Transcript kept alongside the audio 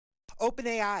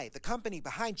OpenAI, the company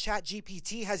behind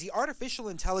ChatGPT, has the artificial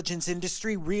intelligence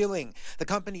industry reeling. The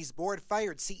company's board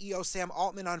fired CEO Sam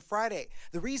Altman on Friday.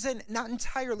 The reason, not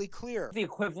entirely clear. The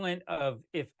equivalent of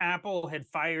if Apple had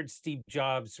fired Steve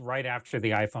Jobs right after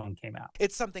the iPhone came out.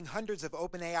 It's something hundreds of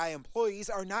OpenAI employees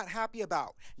are not happy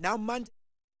about. Now Monday,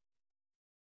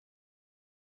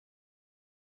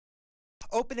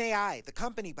 OpenAI, the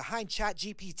company behind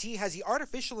ChatGPT, has the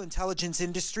artificial intelligence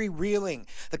industry reeling.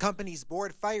 The company's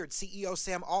board fired CEO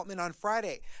Sam Altman on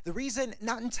Friday. The reason,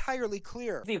 not entirely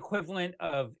clear. The equivalent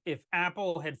of if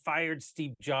Apple had fired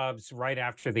Steve Jobs right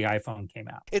after the iPhone came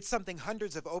out. It's something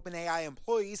hundreds of OpenAI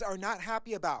employees are not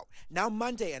happy about. Now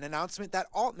Monday, an announcement that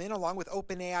Altman, along with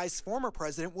OpenAI's former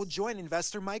president, will join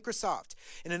investor Microsoft.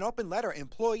 In an open letter,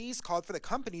 employees called for the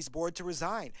company's board to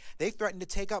resign. They threatened to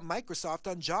take up Microsoft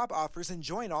on job offers and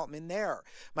join Altman there.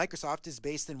 Microsoft is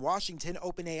based in Washington.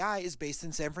 OpenAI is based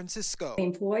in San Francisco.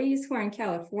 Employees who are in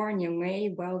California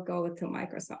may well go to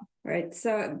Microsoft, right?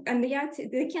 So, and they can't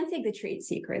take the trade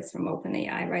secrets from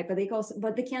OpenAI, right? But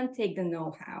they can't take the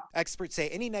know-how. Experts say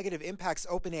any negative impacts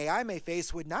OpenAI may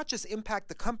face would not just impact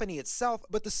the company itself,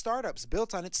 but the startups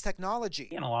built on its technology.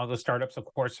 And a lot of those startups, of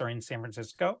course, are in San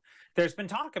Francisco. There's been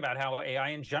talk about how AI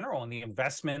in general and the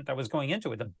investment that was going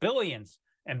into it, the billions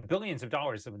and billions of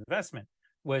dollars of investment,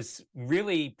 was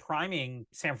really priming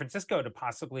San Francisco to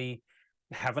possibly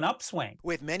have an upswing.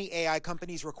 With many AI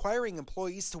companies requiring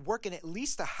employees to work in at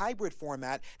least a hybrid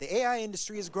format, the AI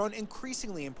industry has grown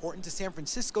increasingly important to San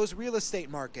Francisco's real estate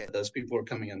market. Those people are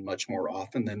coming in much more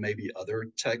often than maybe other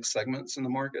tech segments in the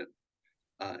market.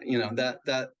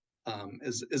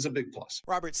 Is a big plus.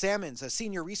 Robert Sammons, a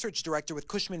senior research director with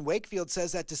Cushman Wakefield,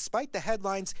 says that despite the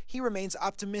headlines, he remains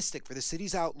optimistic for the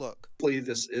city's outlook.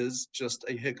 This is just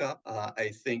a hiccup.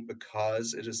 I think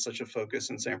because it is such a focus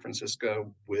in San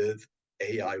Francisco with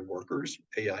AI workers,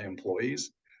 AI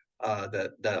employees,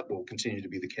 that will continue to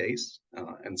be the case,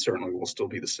 and certainly will still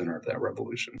be the center of that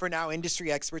revolution. For now,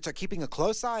 industry experts are keeping a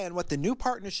close eye on what the new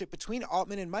partnership between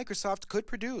Altman and Microsoft could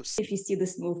produce. If you see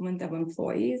this movement of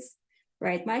employees,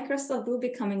 right, Microsoft will be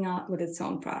coming out with its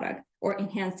own product or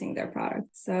enhancing their product.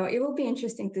 So it will be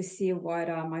interesting to see what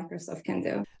Microsoft can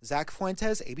do. Zach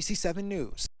Fuentes, ABC 7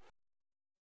 News.